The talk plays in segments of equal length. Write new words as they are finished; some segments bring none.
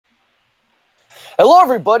Hello,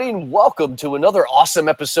 everybody, and welcome to another awesome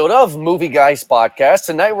episode of Movie Guys Podcast.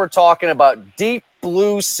 Tonight, we're talking about Deep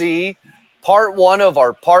Blue Sea, part one of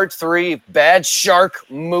our part three Bad Shark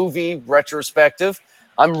movie retrospective.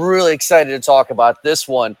 I'm really excited to talk about this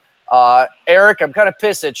one. Eric, I'm kind of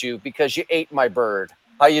pissed at you because you ate my bird.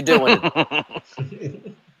 How you doing?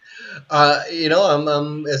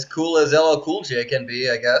 I'm as cool as LL Cool J can be,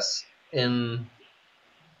 I guess, in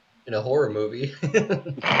a horror movie.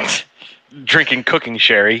 Drinking cooking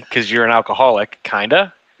sherry because you're an alcoholic,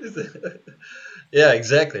 kinda. Yeah,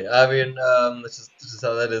 exactly. I mean, this is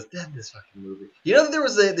how that is. Damn this fucking movie. You know,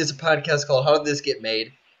 there's a podcast called "How Did This Get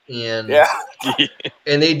Made?" and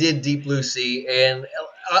and they did Deep Blue Sea, and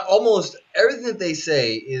almost everything that they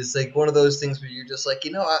say is like one of those things where you're just like,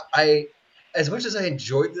 I as much as I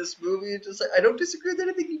enjoyed this movie, it's just like I don't disagree with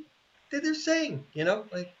anything that they're saying.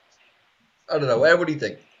 Like I don't know. What do you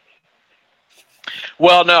think?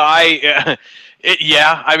 Well, no, I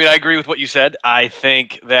mean, I agree with what you said. I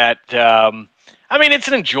think that, it's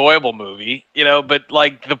an enjoyable movie, but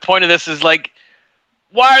like the point of this is like,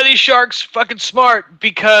 why are these sharks fucking smart?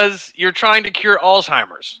 Because you're trying to cure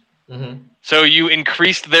Alzheimer's. Mm-hmm. So you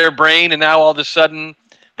increased their brain, and now all of a sudden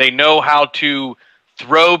they know how to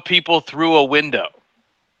throw people through a window.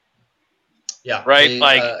 Yeah. Right.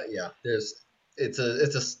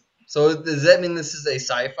 So does that mean this is a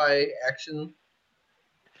sci-fi action?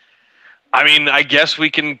 I mean, I guess we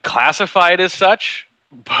can classify it as such,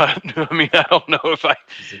 but I don't know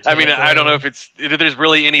if there's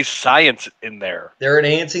really any science in there. They're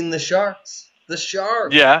enhancing the sharks. The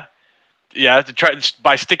shark. Yeah, to try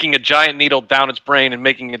by sticking a giant needle down its brain and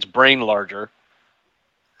making its brain larger.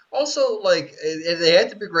 Also, like they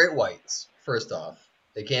have to be great whites. First off,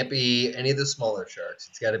 they can't be any of the smaller sharks.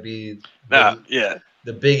 It's got to be the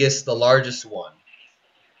biggest, the largest one.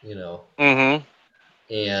 Mm-hmm.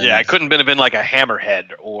 And it couldn't have been like a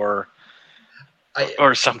hammerhead or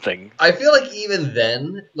something. I feel like even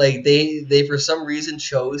then, like they for some reason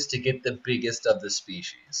chose to get the biggest of the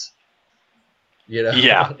species.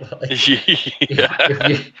 Yeah.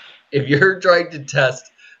 If you're trying to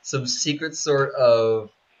test some secret sort of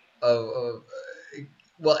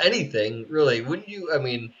anything really, wouldn't you? I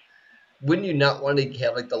mean, wouldn't you not want to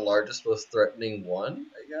have like the largest, most threatening one?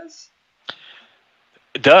 I guess.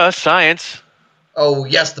 Duh, science. Oh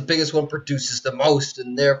yes, the biggest one produces the most,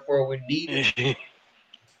 and therefore we need it.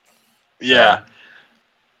 Yeah.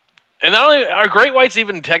 And not only are great whites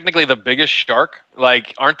even technically the biggest shark?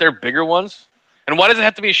 Like, aren't there bigger ones? And why does it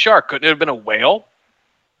have to be a shark? Couldn't it have been a whale?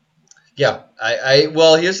 Yeah,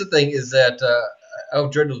 well, here's the thing: is that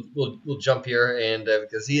Jordan will jump here, and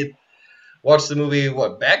because he had watched the movie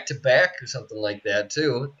back to back or something like that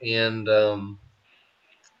too, and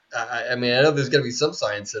I mean, I know there's got to be some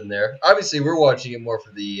science in there. Obviously, we're watching it more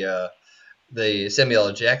for the Samuel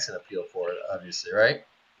L. Jackson appeal for it, obviously, right?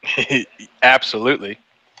 Absolutely.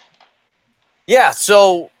 Yeah,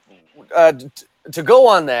 so to go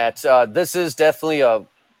on that, this is definitely a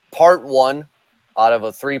part one out of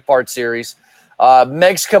a three-part series.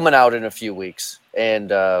 Meg's coming out in a few weeks, and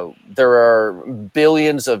there are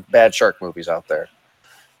billions of bad shark movies out there.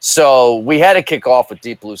 So we had to kick off with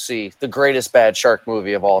Deep Blue Sea, the greatest bad shark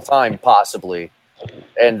movie of all time, possibly.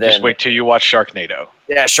 And then just wait till you watch Sharknado.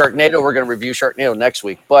 Yeah, Sharknado. We're going to review Sharknado next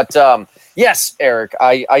week. But yes, Eric,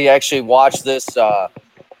 I actually watched this for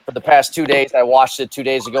the past 2 days. I watched it 2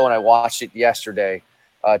 days ago, and I watched it yesterday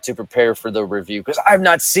to prepare for the review because I've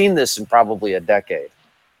not seen this in probably a decade.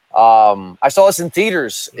 I saw this in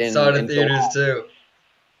theaters. Saw it in theaters July. too.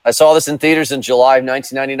 I saw this in theaters in July of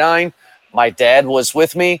 1999. My dad was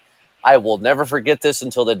with me. I will never forget this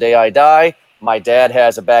until the day I die. My dad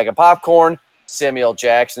has a bag of popcorn. Samuel L.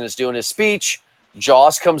 Jackson is doing his speech.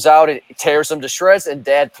 Jaws comes out and tears him to shreds, and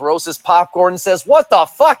Dad throws his popcorn and says, "What the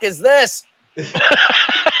fuck is this?"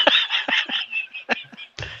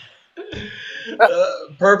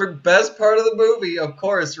 Perfect. Best part of the movie, of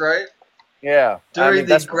course, right? Yeah. During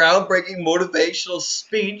the groundbreaking motivational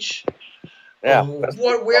speech. Yeah.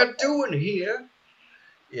 What we're doing here.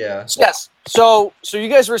 Yeah. Yes. So you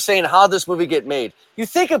guys were saying how this movie get made. You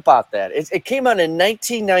think about that. It came out in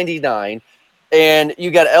 1999, and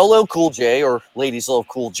you got LL Cool J, or Ladies Love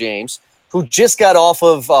Cool James, who just got off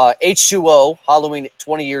of H2O, Halloween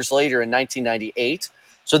 20 years later in 1998.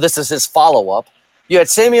 So this is his follow-up. You had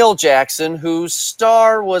Samuel L. Jackson, whose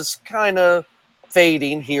star was kind of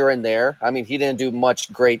fading here and there. I mean, he didn't do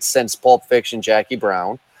much great since Pulp Fiction, Jackie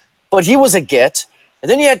Brown. But he was a get. And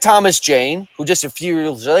then you had Thomas Jane, who just a few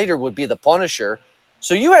years later would be the Punisher.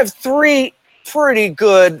 So you have three pretty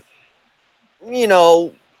good,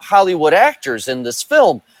 Hollywood actors in this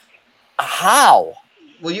film. How?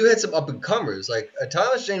 well, you had some up and comers. Like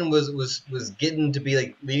Thomas Jane was getting to be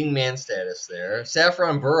like leading man status there.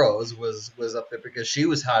 Saffron Burrows was up there because she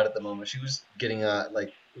was hot at the moment. She was getting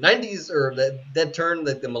like 90s or that turn,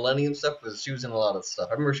 like the millennium stuff, she was in a lot of stuff.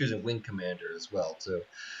 I remember she was in Wing Commander as well too,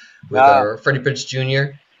 with Freddie Prinze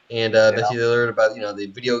Jr. and Betsy Lillard about the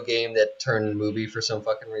video game that turned movie for some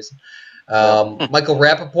fucking reason. Michael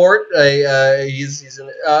Rappaport, he's in,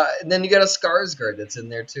 and then you got a Skarsgård that's in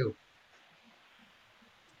there too.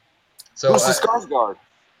 So who's the Skarsgård?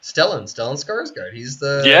 Stellan Skarsgård. He's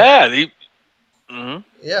the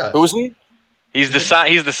yeah. Who's he? He's the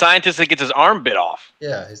scientist that gets his arm bit off.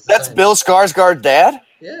 Yeah, that's scientist. Bill Skarsgård's dad.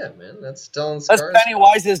 Yeah, man, that's Stellan Skarsgård. That's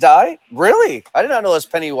Pennywise's dad. Really? I did not know that's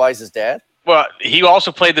Pennywise's dad. Well, he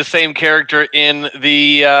also played the same character in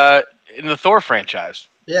the Thor franchise.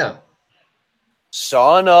 Yeah.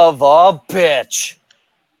 Son of a bitch.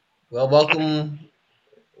 Well, welcome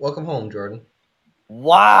home, Jordan.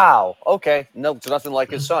 Wow. Okay. No, it's nothing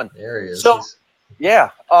like his son. There he is. So,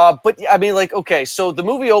 yeah. But I mean, like, okay. So the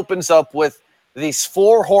movie opens up with these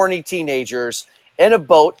 4 horny teenagers in a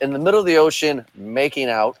boat in the middle of the ocean making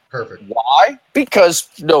out. Perfect. Why? Because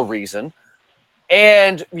no reason.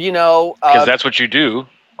 And because that's what you do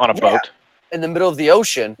on a boat in the middle of the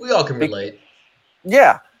ocean. We all can relate.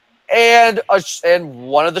 Yeah. And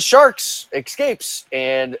one of the sharks escapes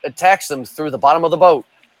and attacks them through the bottom of the boat.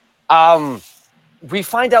 We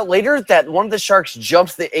find out later that one of the sharks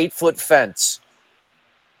jumped the 8-foot fence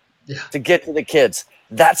to get to the kids.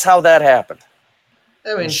 That's how that happened.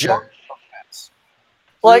 I mean, sure.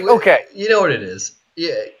 Like, okay. You know what it is.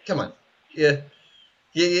 Yeah, come on. Yeah.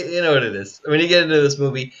 You know what it is. I mean, you get into this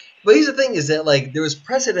movie. But here's the thing is that, like, there was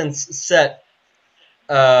precedents set.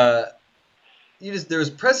 There was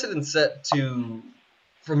precedent set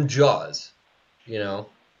from Jaws,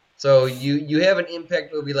 So you have an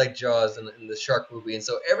impact movie like Jaws and the shark movie, and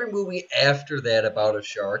so every movie after that about a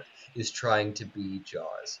shark is trying to be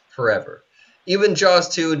Jaws forever. Even Jaws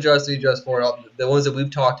 2 and Jaws 3, Jaws 4, the ones that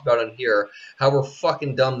we've talked about on here, how we're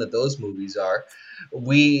fucking dumb that those movies are.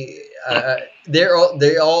 They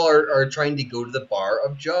all are trying to go to the bar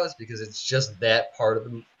of Jaws because it's just that part of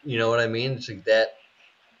them. You know what I mean? It's like that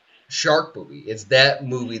shark movie. It's that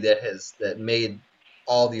movie that made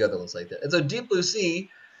all the other ones like that. And so Deep Blue Sea,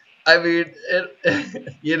 I mean,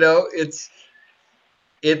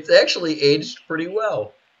 it's actually aged pretty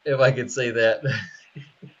well, if I could say that.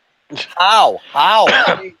 How?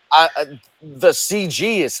 I mean, the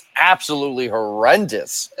CG is absolutely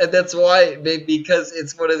horrendous. And that's why, because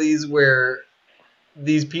it's one of these where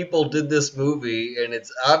these people did this movie, and it's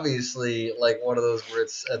obviously like one of those where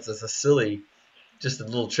it's a silly, just a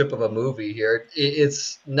little trip of a movie here.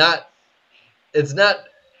 It's not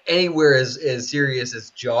anywhere as serious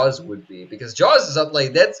as Jaws would be, because Jaws is up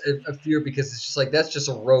like that's a fear because it's just like that's just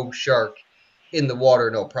a rogue shark in the water,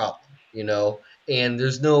 no problem, and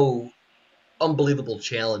there's no unbelievable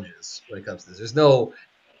challenges when it comes to this. There's no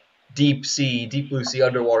deep blue sea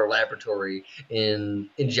underwater laboratory in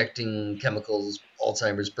injecting chemicals,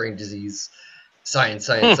 Alzheimer's, brain disease, science,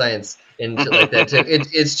 and shit like that too.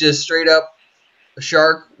 It's just straight up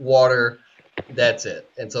shark, water, that's it.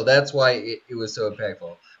 And so that's why it was so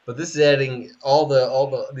impactful. But this is adding all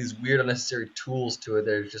these weird unnecessary tools to it.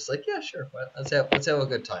 They're just like, yeah, sure, let's have a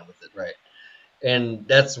good time with it, right? And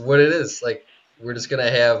that's what it is. Like, we're just gonna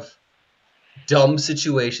have dumb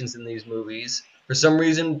situations in these movies for some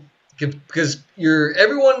reason, because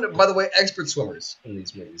everyone, by the way, expert swimmers in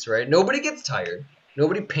these movies, right? Nobody gets tired,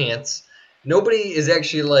 nobody pants, nobody is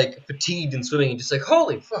actually like fatigued in swimming and just like,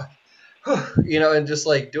 holy fuck, and just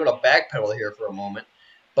like doing a back pedal here for a moment.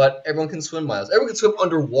 But everyone can swim miles. Everyone can swim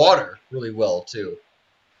underwater really well too,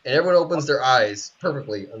 and everyone opens their eyes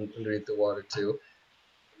perfectly underneath the water too.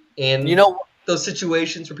 And those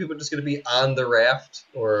situations where people are just going to be on the raft,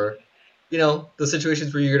 or those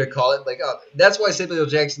situations where you're going to call it like, oh, that's why Samuel L.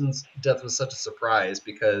 Jackson's death was such a surprise,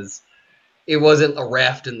 because it wasn't a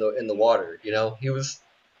raft in the water. He was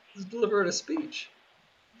delivering a speech.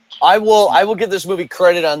 I will give this movie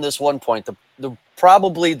credit on this one point.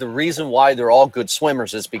 Probably the reason why they're all good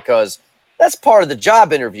swimmers is because that's part of the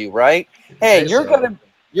job interview, right? Hey, you're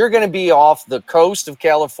gonna be off the coast of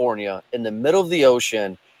California in the middle of the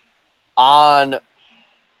ocean on,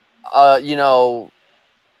 I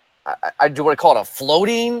do what I call it, a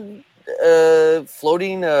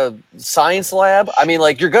floating science lab. I mean,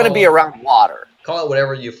 like, you're gonna be around water. Call it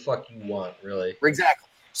whatever you fucking want, really. Exactly.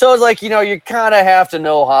 So it's like, you kind of have to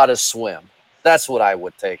know how to swim. That's what I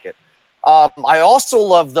would take it. I also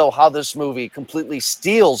love, though, how this movie completely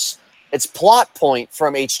steals its plot point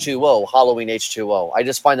from H2O, Halloween H2O. I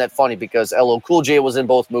just find that funny because LL Cool J was in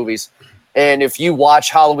both movies. And if you watch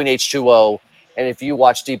Halloween H2O and if you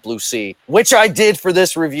watch Deep Blue Sea, which I did for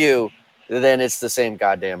this review, then it's the same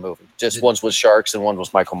goddamn movie. Just one's with sharks and one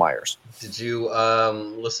was Michael Myers. Did you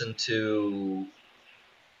listen to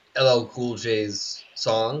LL Cool J's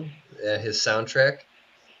song, his soundtrack?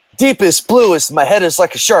 Deepest, bluest, my head is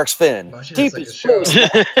like a shark's fin. Deepest, bluest, my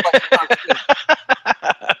head is like a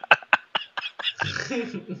shark's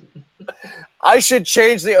fin. I should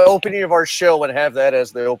change the opening of our show and have that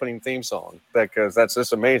as the opening theme song because that's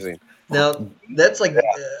just amazing. Now, that's like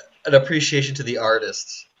an appreciation to the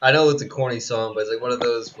artist. I know it's a corny song, but it's like one of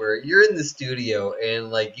those where you're in the studio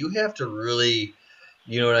and like you have to really,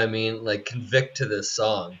 you know what I mean, like convict to this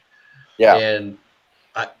song. Yeah. And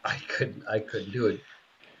I couldn't do it.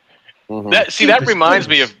 Mm-hmm. That reminds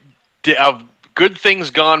me of good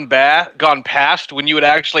things gone past when you would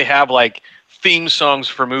actually have like theme songs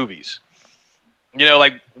for movies. You know,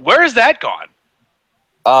 like where is that gone?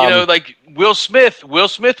 You know, like Will Smith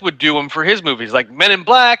would do them for his movies, like Men in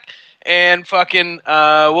Black and fucking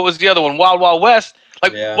what was the other one? Wild Wild West.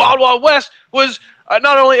 Like Wild Wild West was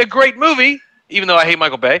not only a great movie, even though I hate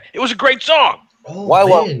Michael Bay, it was a great song. Oh,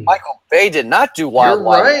 Michael Bay did not do Wild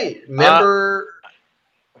Wild. You're right. Remember?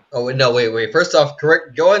 No, wait. First off,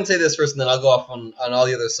 correct. Go ahead and say this first, and then I'll go off on all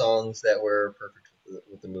the other songs that were perfect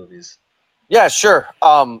with the movies. Yeah, sure.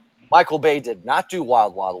 Michael Bay did not do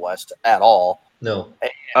Wild Wild West at all. No.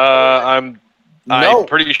 I'm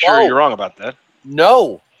pretty sure you're wrong about that.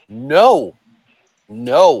 No. Oh,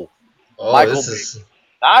 Michael Bay did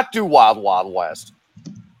not do Wild Wild West.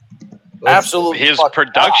 Absolutely. His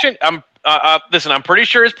production. Listen, I'm pretty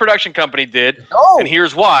sure his production company did. No. And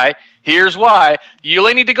here's why. You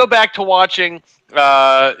only need to go back to watching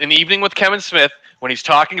An Evening with Kevin Smith when he's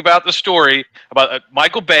talking about the story about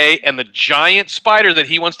Michael Bay and the giant spider that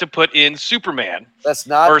he wants to put in Superman. That's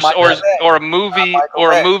not or a movie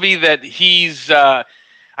a movie that he's I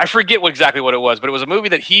forget exactly what it was, but it was a movie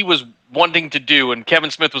that he was wanting to do and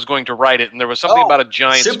Kevin Smith was going to write it, and there was something about a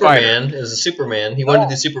giant Superman. spider. It was a Superman. He wanted to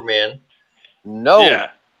do Superman. No.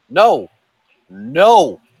 Yeah. No.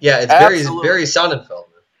 Yeah, it's Barry Sonnenfeld.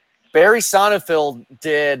 Barry Sonnenfeld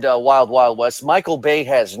did Wild Wild West. Michael Bay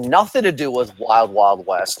has nothing to do with Wild Wild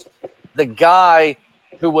West. The guy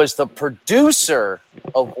who was the producer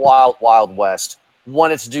of Wild Wild West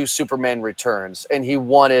wanted to do Superman Returns, and he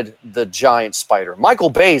wanted the giant spider. Michael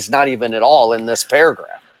Bay's not even at all in this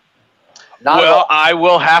paragraph. I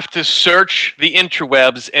will have to search the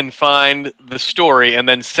interwebs and find the story and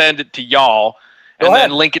then send it to y'all and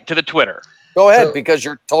then link it to the Twitter. Go ahead, because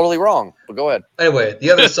you're totally wrong. But go ahead. Anyway,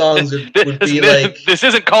 the other songs would be like... This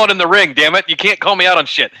isn't Called in the Ring, damn it. You can't call me out on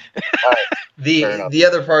shit. Right. The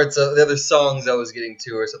other parts of the other songs I was getting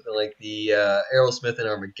to are something like the Aerosmith and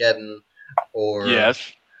Armageddon, or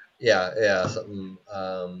something.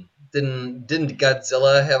 Didn't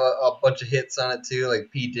Godzilla have a bunch of hits on it too?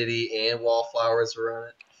 Like P. Diddy and Wallflowers were on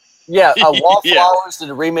it. Yeah, Wallflowers did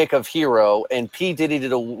a remake of Hero, and P. Diddy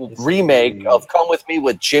did a remake of Come With Me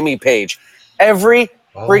with Jimmy Page. Every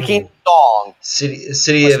freaking song.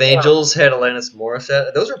 City of Angels had Alanis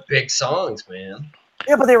Morissette. Those are big songs, man.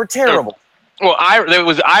 Yeah, but they were terrible. Well, there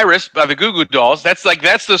was Iris by the Goo Goo Dolls. That's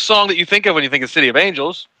the song that you think of when you think of City of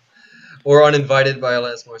Angels. Or Uninvited by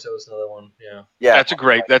Alanis Morissette was another one. Yeah. That's a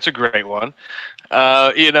great one.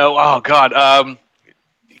 Oh God.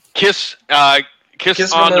 Kiss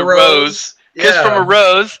on the Rose. Yeah. Kiss from a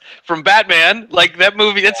Rose from Batman. Like that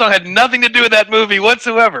movie, that song had nothing to do with that movie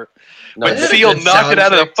whatsoever. No, but Seal knocked it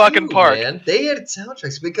out of the fucking park. Man. They had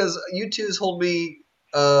soundtracks because U2's Hold Me,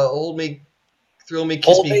 Thrill Me, Kiss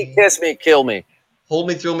Hold Me, Kiss Me, Kill Me. Hold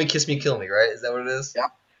Me, Thrill Me, Kiss Me, Kill Me, right? Is that what it is?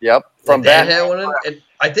 Yep. From that had one, and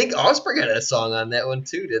I think Offspring had a song on that one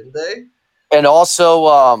too, didn't they? And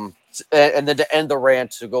also, and then to end the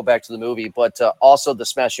rant, to go back to the movie, but also the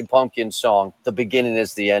Smashing Pumpkins song, "The Beginning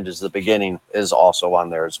is the End is the Beginning," is also on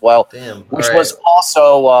there as well. Damn. Which was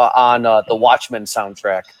also on the Watchmen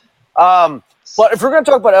soundtrack. But if we're going to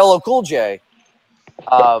talk about LL Cool J,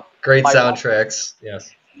 great soundtracks. Yes.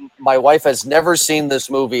 My wife has never seen this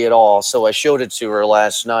movie at all, so I showed it to her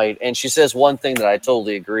last night, and she says one thing that I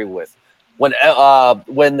totally agree with. When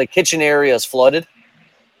the kitchen area is flooded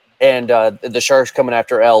and the shark's coming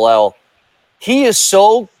after LL, he is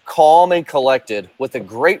so calm and collected with a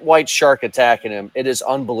great white shark attacking him. It is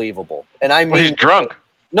unbelievable. And I mean, he's drunk.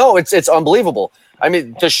 No, it's unbelievable. I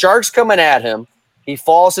mean, the shark's coming at him. He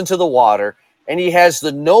falls into the water, and he has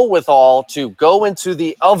the know-withal to go into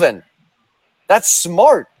the oven. That's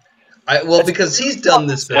smart. Because he's done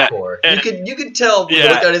this before. You could tell the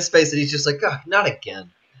look on his face that he's just like, God, not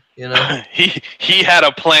again. You know, he had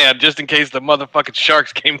a plan just in case the motherfucking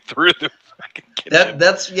sharks came through the fucking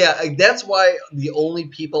That's why the only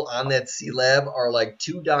people on that sea lab are like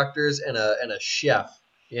 2 doctors and a chef.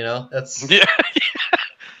 You know, that's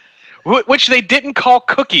which they didn't call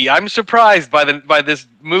Cookie. I'm surprised by this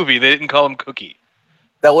movie. They didn't call him Cookie.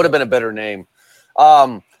 That would have been a better name.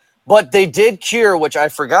 But they did cure, which I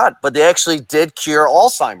forgot, but they actually did cure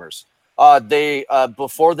Alzheimer's. They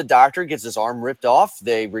before the doctor gets his arm ripped off,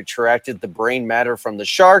 they retracted the brain matter from the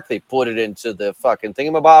shark. They put it into the fucking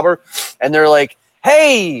thingamabobber, and they're like,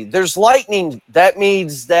 "Hey, there's lightning. That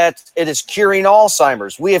means that it is curing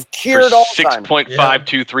Alzheimer's. We have cured Alzheimer's."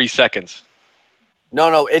 6.523 seconds.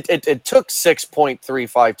 No, it took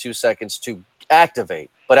 6.352 seconds to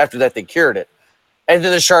activate, but after that they cured it. And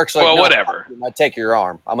then the shark's like, "Well, no, whatever. I'm gonna take your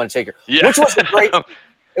arm. I'm gonna take your." Yeah. Which was a great.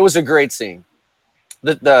 It was a great scene.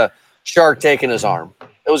 The shark taking his arm.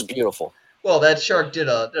 It was beautiful. Well, that shark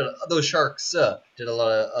those sharks did a lot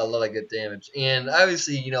of good damage. And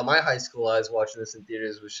obviously, you know, my high school, I was watching this in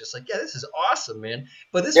theaters, was just like, yeah, this is awesome, man.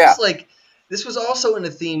 But this was also in a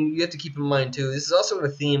theme you have to keep in mind too. This is also in a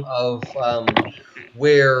theme of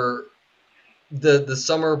where the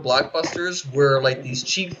summer blockbusters were like these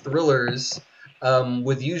cheap thrillers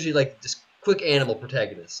with usually like just quick animal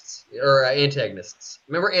protagonists or antagonists.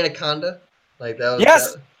 Remember Anaconda? Like that was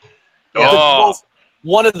yes.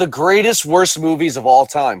 One of the greatest, worst movies of all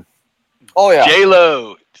time. Oh yeah,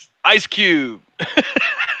 J-Lo, Ice Cube,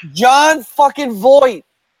 John fucking Voight.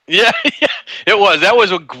 Yeah, it was. That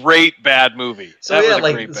was a great bad movie. So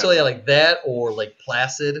like that or like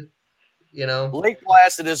Placid, you know. Lake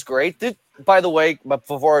Placid is great. By the way, but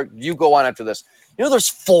before you go on after this, you know, there's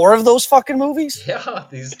 4 of those fucking movies. Yeah,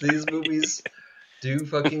 these movies do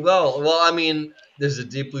fucking well. Well, I mean, there's a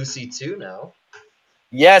Deep Blue Sea 2 now.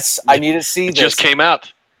 Yes, I need to see this. It just came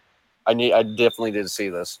out. I definitely need to see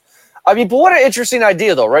this. I mean, but what an interesting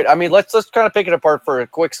idea, though, right? I mean, let's kind of pick it apart for a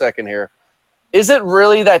quick second here. Is it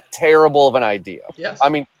really that terrible of an idea? Yes. I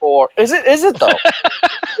mean, is it though?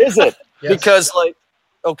 Is it? Yes. Because like,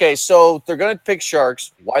 okay, so they're gonna pick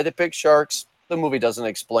sharks. Why they pick sharks? The movie doesn't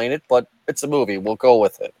explain it, but it's a movie. We'll go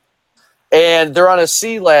with it. And they're on a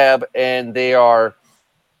sea lab, and they are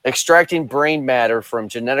extracting brain matter from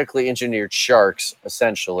genetically engineered sharks,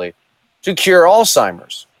 essentially, to cure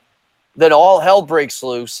Alzheimer's. Then all hell breaks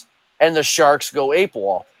loose, and the sharks go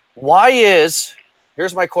AWOL.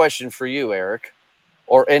 Here's my question for you, Eric,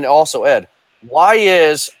 and also Ed. Why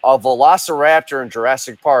is a velociraptor in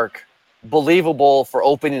Jurassic Park believable for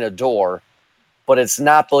opening a door, but it's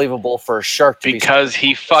not believable for a shark to because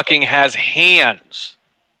he fucking has hands.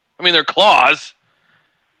 I mean, they're claws.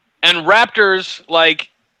 And raptors, like,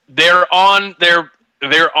 they're on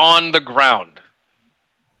the ground.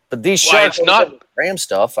 But these sharks not ram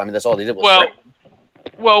stuff. I mean, that's all they did was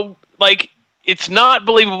well, like, it's not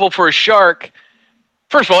believable for a shark.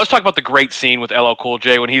 First of all, let's talk about the great scene with LL Cool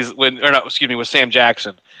J with Sam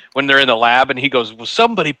Jackson when they're in the lab and he goes, "Will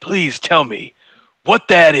somebody please tell me what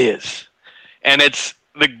that is?" And it's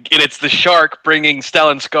the shark bringing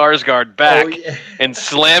Stellan Skarsgård back and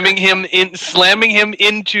slamming him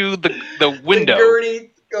into the window. The gurney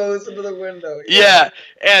goes into the window. Yeah.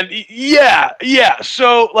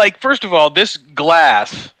 So, like, first of all, this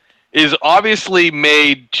glass is obviously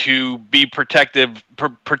made to be protective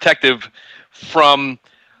from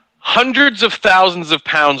hundreds of thousands of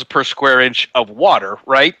pounds per square inch of water,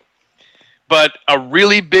 right? But a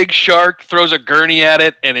really big shark throws a gurney at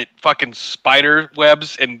it and it fucking spider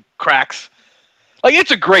webs and cracks. Like,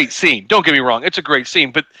 it's a great scene. Don't get me wrong. It's a great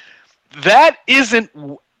scene. But that isn't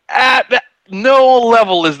at that, no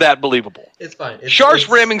level is that believable. It's fine. Sharks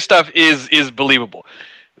ramming stuff is believable.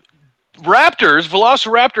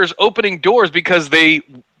 Velociraptors opening doors because they've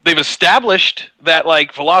established that,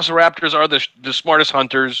 like, velociraptors are the smartest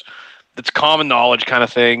hunters. That's common knowledge kind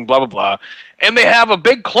of thing, blah, blah, blah. And they have a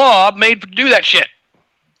big claw made to do that shit.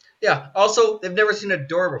 Yeah. Also, they've never seen a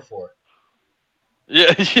door before.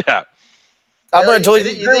 Yeah. I'm going to tell you.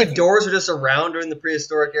 You think doors were just around during the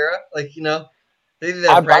prehistoric era? Like, you know, they did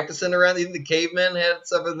that practicing around. Even the cavemen had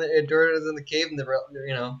stuff in the cave, and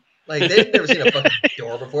you know. Like, they've never seen a fucking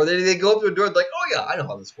door before. They go up to a door like, oh yeah, I know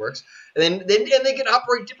how this works. And then they can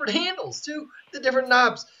operate different handles too, the different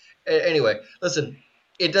knobs. Anyway, listen,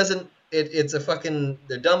 it's a fucking,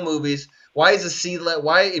 they're dumb movies. Why is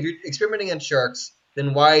why, if you're experimenting on sharks,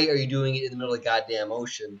 then why are you doing it in the middle of the goddamn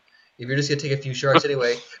ocean? If you're just going to take a few sharks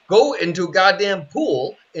anyway, go into a goddamn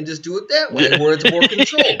pool and just do it that way, where it's more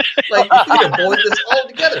controlled. Like, you can avoid this all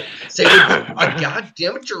together. Say a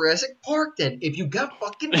goddamn Jurassic Park, then. If you got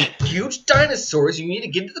fucking huge dinosaurs, you need to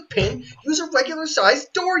get to the pen, use a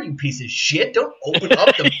regular-sized door, you piece of shit. Don't open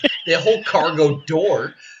up the whole cargo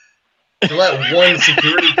door. to let one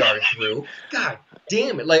security guard through. God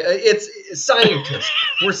damn it! Like it's scientists.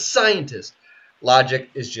 We're scientists. Logic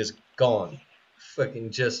is just gone.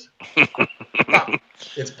 Fucking just.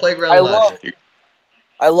 It's playground logic.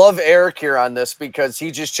 I love Eric here on this because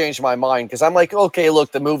he just changed my mind. Because I'm like, okay,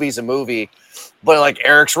 look, the movie's a movie, but like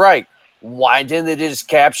Eric's right. Why didn't they just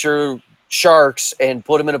capture sharks and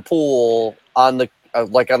put them in a pool on the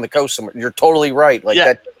like on the coast somewhere? You're totally right. Like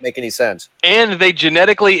that doesn't make any sense. And they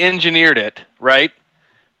genetically engineered it, right?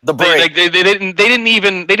 The brain. They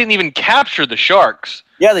didn't even capture the sharks.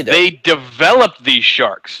 Yeah, they did. They developed these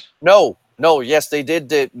sharks. No, yes, they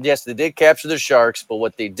did. Yes, they did capture the sharks, but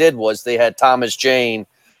what they did was they had Thomas Jane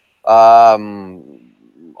hoard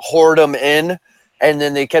them in, and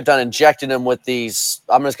then they kept on injecting them with these,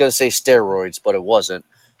 I'm just going to say steroids, but it wasn't,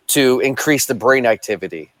 to increase the brain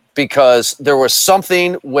activity, because there was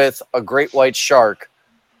something with a great white shark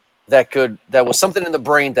that was something in the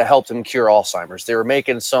brain that helped him cure Alzheimer's. They were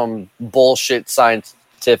making some bullshit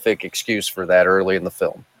scientific excuse for that early in the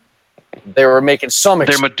film. They were making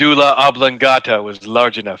their medulla oblongata was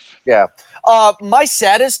large enough. Yeah. My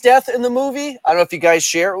saddest death in the movie, I don't know if you guys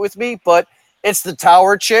share it with me, but it's the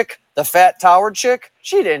tower chick, the fat tower chick.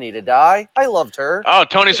 She didn't need to die. I loved her. Oh,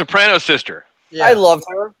 Tony Soprano's sister. Yeah. I loved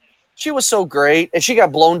her. She was so great, and she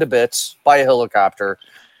got blown to bits by a helicopter.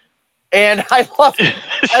 And I love it.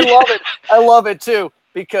 I love it too,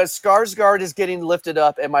 because Skarsgård is getting lifted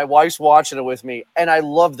up, and my wife's watching it with me, and I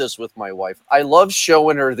love this with my wife. I love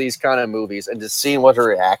showing her these kind of movies and just seeing what her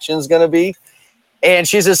reaction is going to be. And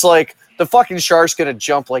she's just like, the fucking shark's going to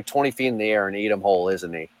jump like 20 feet in the air and eat him whole,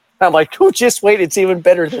 isn't he? I'm like, oh, just wait. It's even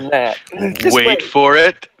better than that. Wait for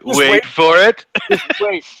it. Wait for it. Just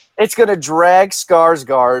wait. It's going to drag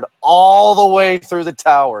Skarsgård all the way through the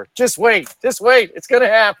tower. Just wait. Just wait. It's going to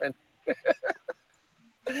happen.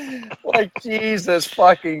 Like, Jesus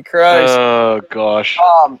fucking Christ. Oh, gosh.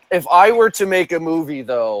 If I were to make a movie,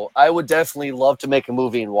 though, I would definitely love to make a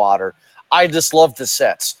movie in water. I just love the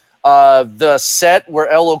sets. The set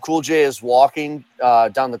where LL Cool J is walking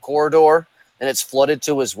down the corridor and it's flooded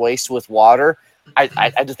to his waist with water, I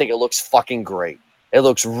just think it looks fucking great. It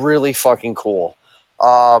looks really fucking cool.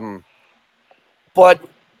 But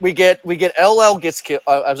we get LL gets killed.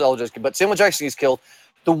 But Samuel Jackson gets killed.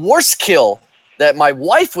 The worst kill that my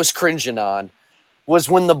wife was cringing on was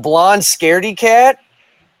when the blonde scaredy cat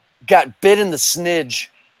got bit in the snidge.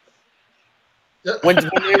 When they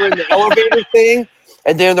were in the elevator thing,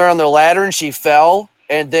 and then they're on the ladder and she fell,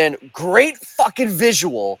 and then great fucking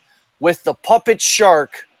visual with the puppet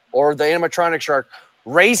shark or the animatronic shark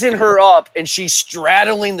raising her up, and she's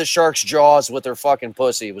straddling the shark's jaws with her fucking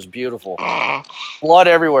pussy. It was beautiful. Blood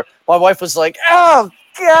everywhere. My wife was like, oh,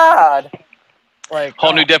 God. Like,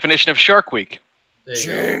 whole new definition of Shark Week.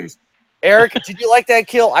 Jeez. Eric, did you like that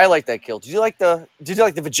kill? I like that kill. Did you like the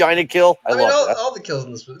vagina kill? I mean, all the kills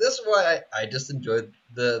in this movie. This is why I just enjoyed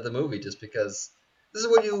the movie, just because this is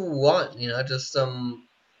what you want, you know, just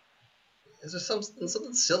is there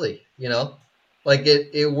something silly, you know? Like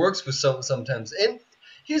it works with sometimes. And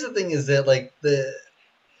here's the thing is that like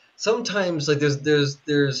sometimes like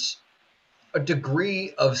there's a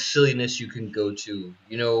degree of silliness you can go to,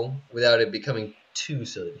 you know, without it becoming too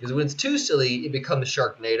silly. Because when it's too silly, it becomes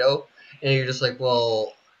Sharknado, and you're just like,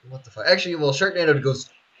 well, what the fuck? Actually, well, Sharknado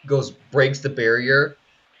goes breaks the barrier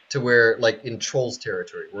to where, like, in Trolls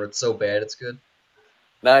territory, where it's so bad it's good.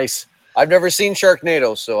 Nice. I've never seen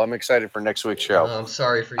Sharknado, so I'm excited for next week's show. I'm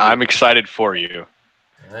sorry for you. I'm excited for you.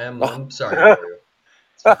 I'm sorry for you.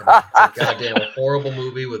 It's a goddamn horrible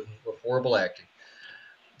movie with horrible acting.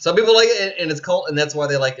 Some people like it, and it's called, and that's why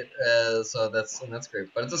they like it. So that's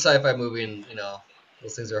great. But it's a sci-fi movie, and you know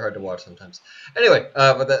those things are hard to watch sometimes. Anyway,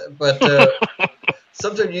 but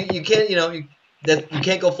sometimes you can't, you know, you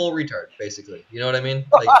can't go full retard. Basically, you know what I mean?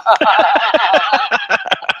 Like,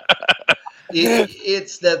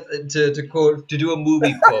 it's that to do a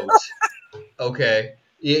movie quote. Okay,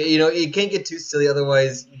 you know it can't get too silly,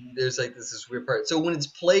 otherwise there's like this weird part. So when it's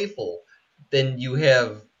playful, then you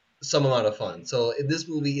have some amount of fun. So this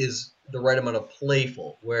movie is the right amount of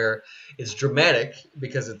playful, where it's dramatic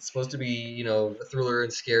because it's supposed to be, you know, a thriller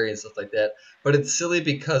and scary and stuff like that, but it's silly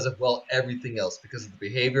because of, well, everything else, because of the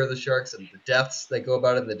behavior of the sharks and the deaths they go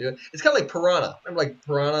about it and they do it. It's kind of like Piranha. Remember like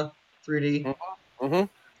Piranha 3D? Mm-hmm.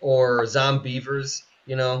 Or Zombievers,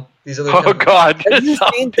 you know? These other God. Have you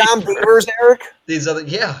seen Zombievers, Eric? These other,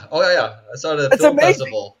 yeah. Oh, yeah. I saw it at the film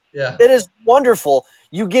festival. Yeah. It is wonderful.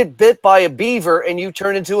 You get bit by a beaver and you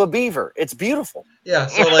turn into a beaver. It's beautiful. Yeah,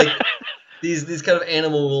 so like these kind of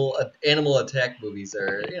animal attack movies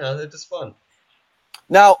are, you know, they're just fun.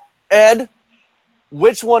 Now, Ed,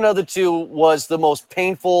 which one of the two was the most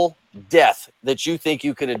painful death that you think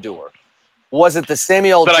you can endure? Was it the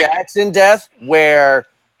Samuel Jackson death where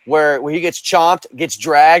he gets chomped, gets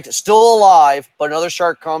dragged, still alive, but another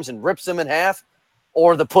shark comes and rips him in half,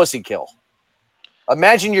 or the pussy kill?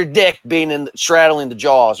 Imagine your dick being straddling the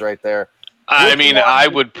jaws right there. I mean, I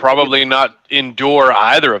would probably not endure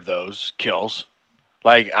either of those kills.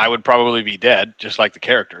 Like, I would probably be dead, just like the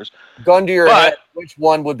characters. Gun to your head, which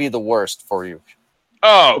one would be the worst for you?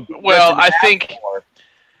 Oh, well, I think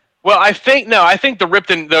the ripped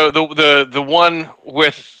in the one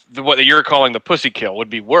with what you're calling the pussy kill would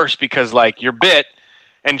be worse because like you're bit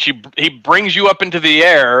and he brings you up into the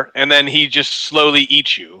air and then he just slowly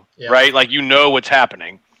eats you, right? Like you know what's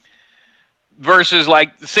happening. Versus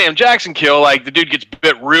like the Sam Jackson kill, like the dude gets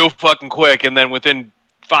bit real fucking quick and then within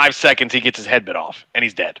 5 seconds he gets his head bit off and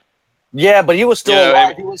he's dead. Yeah, but he was still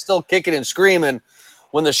alive. He was still kicking and screaming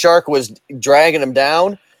when the shark was dragging him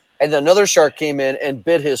down, and another shark came in and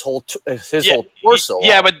bit his whole torso.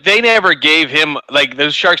 Yeah, but they never gave him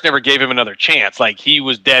those sharks never gave him another chance. Like he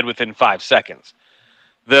was dead within 5 seconds.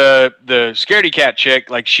 The scaredy cat chick,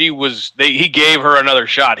 like he gave her another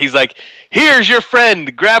shot. He's like, "Here's your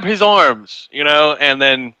friend, grab his arms," and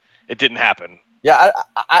then it didn't happen. Yeah,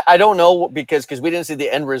 I don't know because we didn't see the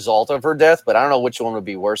end result of her death, but I don't know which one would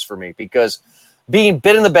be worse for me because being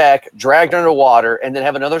bit in the back, dragged underwater, and then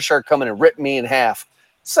have another shark come in and rip me in half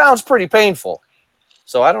sounds pretty painful.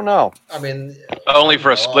 So I don't know. I mean, only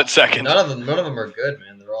for a split second. None of them are good,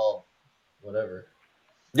 man. They're all whatever.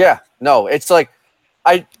 Yeah, no, it's like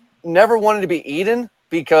I never wanted to be eaten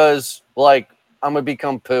because like I'm gonna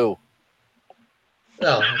become poo.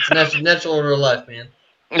 No, it's natural order of life, man.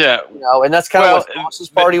 Yeah, and that's kind of what Fox's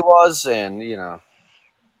party was, and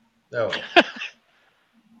No.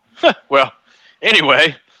 Well,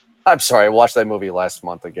 anyway, I'm sorry. I watched that movie last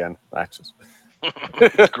month again.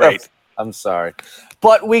 Great. I'm sorry,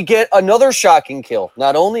 but we get another shocking kill.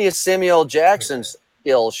 Not only is Samuel Jackson's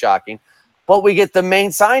kill shocking, but we get the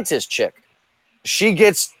main scientist chick. She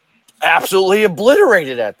gets absolutely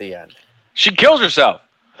obliterated at the end. She kills herself.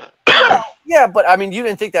 Yeah, but I mean, you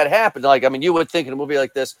didn't think that happened. Like, I mean, you would think in a movie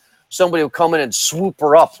like this, somebody would come in and swoop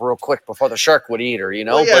her up real quick before the shark would eat her,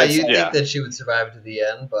 Well, yeah, you'd think that she would survive to the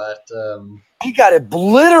end, but he got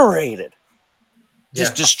obliterated,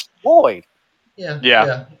 just destroyed.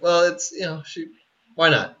 Yeah. Well, it's why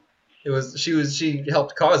not? She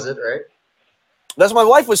helped cause it, right? That's what my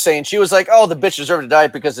wife was saying. She was like, "Oh, the bitch deserved to die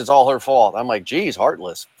because it's all her fault." I'm like, "Geez,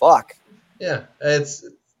 heartless, fuck." Yeah, it's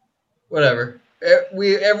whatever.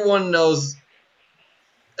 Everyone knows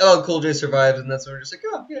LL Cool J survived, and that's what we're just like,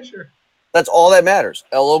 oh yeah, sure. That's all that matters.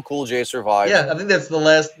 LL Cool J survived. Yeah, I think that's the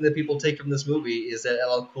last thing that people take from this movie is that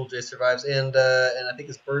LL Cool J survives, and I think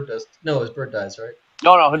his bird does. No, his bird dies, right?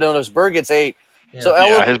 No. His bird gets ate. Yeah.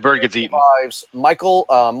 So his bird gets eaten. Survives Michael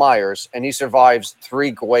Myers, and he survives 3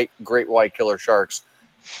 great white killer sharks.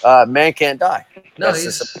 Man can't die. No,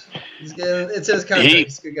 he's good. It's in his contract.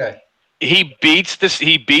 He's a good guy. He beats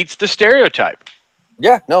the stereotype.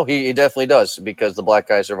 Yeah, no, he definitely does because the black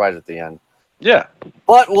guy survived at the end. Yeah,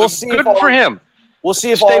 but we'll see. Good for him. We'll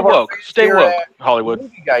see if stay woke, Hollywood.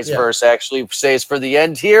 Movie guys verse actually says for the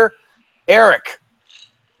end here. Eric,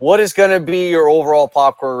 what is going to be your overall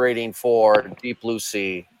popcorn rating for Deep Blue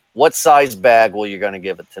Sea? What size bag will you going to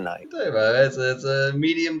give it tonight? I'll tell you about it. It's a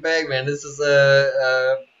medium bag, man. This is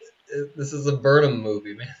a Burnham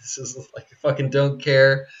movie, man. This is like I fucking don't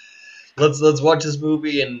care. Let's watch this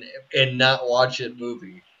movie and not watch it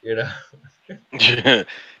movie, It's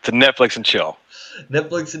a Netflix and chill.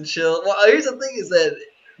 Netflix and chill. Well, here's the thing is that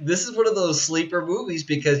this is one of those sleeper movies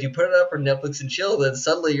because you put it up for Netflix and chill, then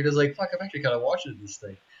suddenly you're just like, fuck, I'm actually kind of watching this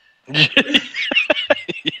thing.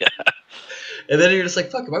 Yeah. And then you're just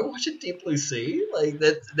like, fuck, am I watching Deep Blue Sea? Like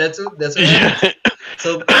that's what happens.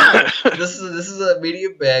 So this is a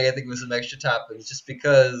medium bag, I think, with some extra toppings, just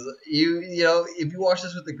because if you watch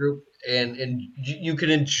this with the group and you can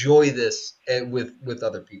enjoy this with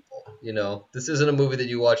other people. This isn't a movie that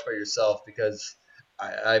you watch by yourself because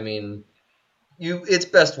I mean, it's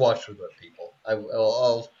best watched with other people. I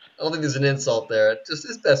don't think there's an insult there.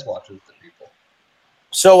 It's best watched with other people.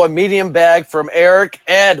 So a medium bag from Eric.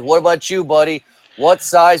 Ed, what about you, buddy? What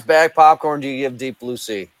size bag popcorn do you give Deep Blue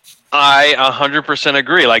Sea? I 100%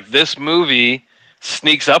 agree. Like, this movie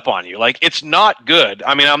sneaks up on you. Like, it's not good.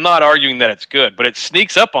 I mean, I'm not arguing that it's good, but it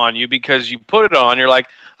sneaks up on you because you put it on. You're like,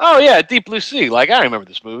 oh yeah, Deep Blue Sea. Like, I remember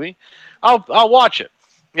this movie. I'll watch it.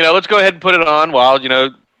 Let's go ahead and put it on while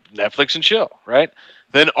Netflix and chill, right?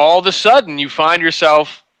 Then all of a sudden you find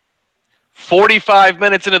yourself 45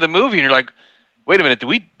 minutes into the movie and you're like, wait a minute,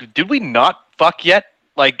 did we not fuck yet?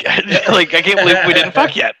 Like, like I can't believe we didn't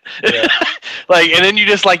fuck yet. Yeah. Like, and then you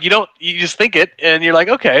just like you just think it, and you're like,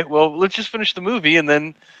 okay, well, let's just finish the movie and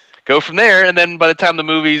then go from there. And then by the time the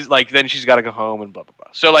movie's like, then she's got to go home and blah blah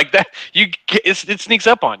blah. So like that, it sneaks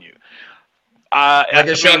up on you. Like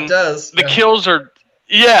a shark does. The kills are,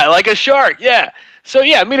 like a shark. Yeah. So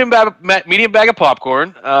yeah, medium bag of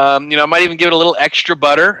popcorn. I might even give it a little extra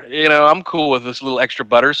butter. I'm cool with this little extra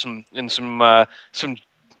butter, some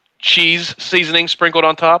cheese seasoning sprinkled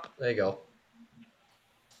on top. There you go.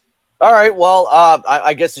 All right. Well,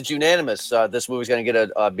 I guess it's unanimous. This movie's going to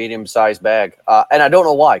get a medium-sized bag, and I don't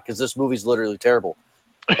know why, because this movie's literally terrible.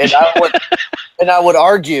 And I would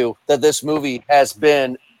argue that this movie has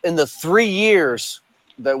been, in the 3 years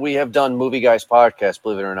that we have done Movie Guys podcast,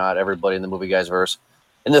 believe it or not, everybody in the Movie Guys verse,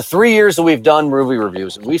 in the 3 years that we've done movie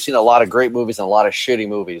reviews, and we've seen a lot of great movies and a lot of shitty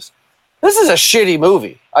movies. This is a shitty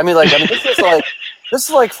movie. This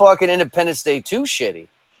is like fucking Independence Day 2 shitty.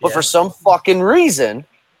 But for some fucking reason,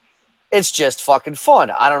 it's just fucking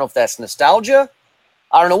fun. I don't know if that's nostalgia.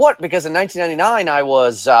 I don't know what, because in 1999 I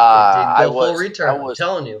was full return. I'm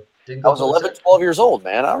telling you. I was 11, 12 years old,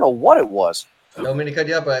 man. I don't know what it was. I don't mean to cut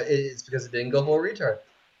you up, but it's because it didn't go full retard.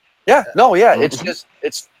 Yeah, no, yeah. It's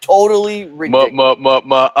totally ridiculous.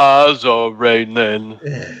 My eyes are raining.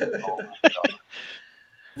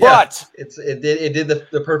 But it did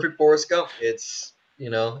the perfect Forrest Gump. It's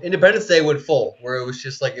Independence Day went full, where it was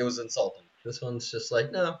just like it was insulting. This one's just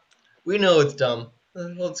like, no, we know it's dumb.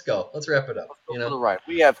 Let's go. Let's wrap it up. Right.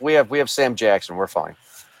 We have Sam Jackson. We're fine.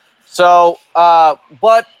 So,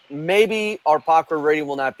 but maybe our popcorn rating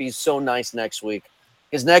will not be so nice next week,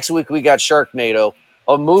 because next week we got Sharknado,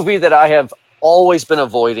 a movie that I have always been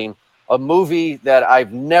avoiding, a movie that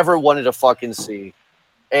I've never wanted to fucking see,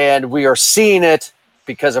 and we are seeing it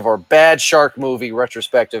because of our bad shark movie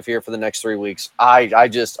retrospective here for the next 3 weeks. I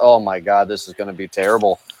just, oh my God, this is going to be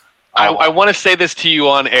terrible. I want to say this to you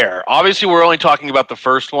on air. Obviously, we're only talking about the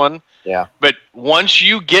first one. Yeah. But once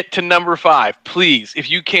you get to number 5, please, if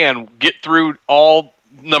you can, get through all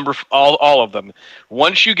of them.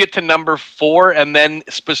 Once you get to number 4 and then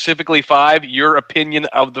specifically 5, your opinion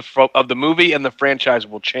of the movie and the franchise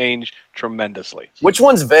will change tremendously. Which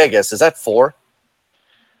one's Vegas? Is that 4?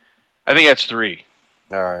 I think that's 3.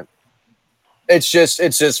 All right. It's just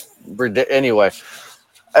anyway.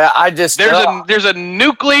 There's a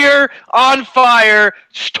nuclear on fire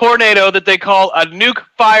tornado that they call a nuke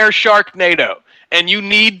fire sharknado, and you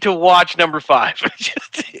need to watch number 5.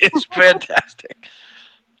 It's fantastic.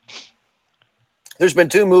 There's been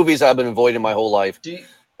 2 movies I've been avoiding my whole life,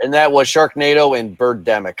 and that was Sharknado and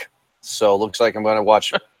Birdemic. So it looks like I'm going to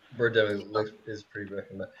watch. Birdemic is pretty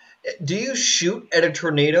recommended. Do you shoot at a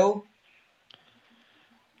tornado?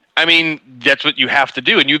 I mean, that's what you have to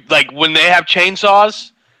do, and you like when they have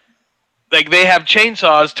chainsaws. Like they have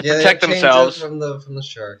chainsaws to protect themselves from the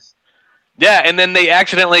sharks. Yeah, and then they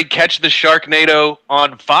accidentally catch the Sharknado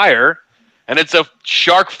on fire, and it's a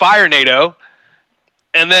shark firenado.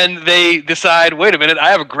 And then they decide, wait a minute, I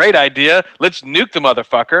have a great idea. Let's nuke the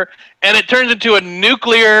motherfucker, and it turns into a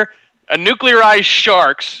nuclearized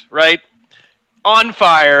sharks, right, on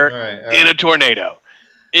fire in a tornado.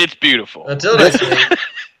 It's beautiful. Until next week.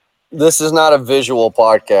 This is not a visual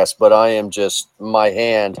podcast, but I am just my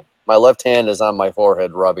left hand is on my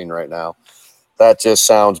forehead rubbing right now. That just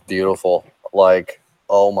sounds beautiful. Like,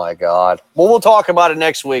 oh my God. Well, we'll talk about it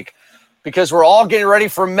next week because we're all getting ready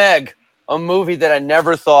for Meg, a movie that I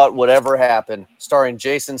never thought would ever happen, starring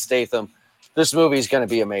Jason Statham. This movie is going to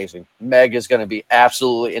be amazing. Meg is going to be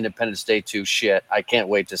absolutely Independence Day 2 shit. I can't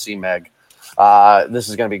wait to see Meg. This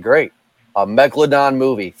is going to be great. A Megalodon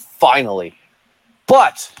movie, finally.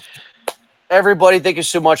 But everybody, thank you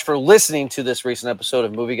so much for listening to this recent episode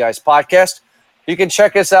of Movie Guys Podcast. You can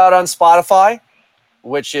check us out on Spotify,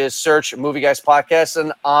 which is search Movie Guys Podcast,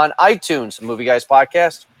 and on iTunes, Movie Guys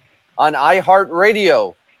Podcast, on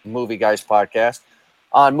iHeartRadio, Movie Guys Podcast,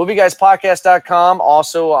 on movieguyspodcast.com,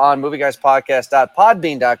 also on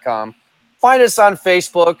movieguyspodcast.podbean.com. Find us on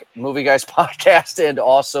Facebook, Movie Guys Podcast, and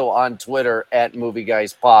also on Twitter at Movie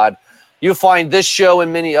Guys Pod. You'll find this show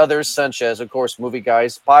and many others, such as, of course, Movie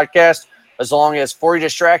Guys Podcast, as long as For Your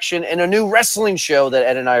Distraction and a new wrestling show that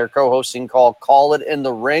Ed and I are co-hosting called Call It in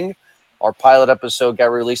the Ring. Our pilot episode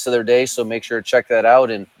got released the other day, so make sure to check that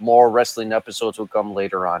out, and more wrestling episodes will come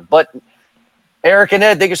later on. But Eric and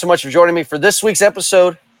Ed, thank you so much for joining me for this week's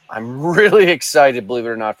episode. I'm really excited, believe it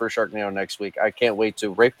or not, for Sharknado next week. I can't wait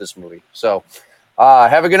to rape this movie. So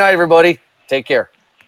have a good night, everybody. Take care.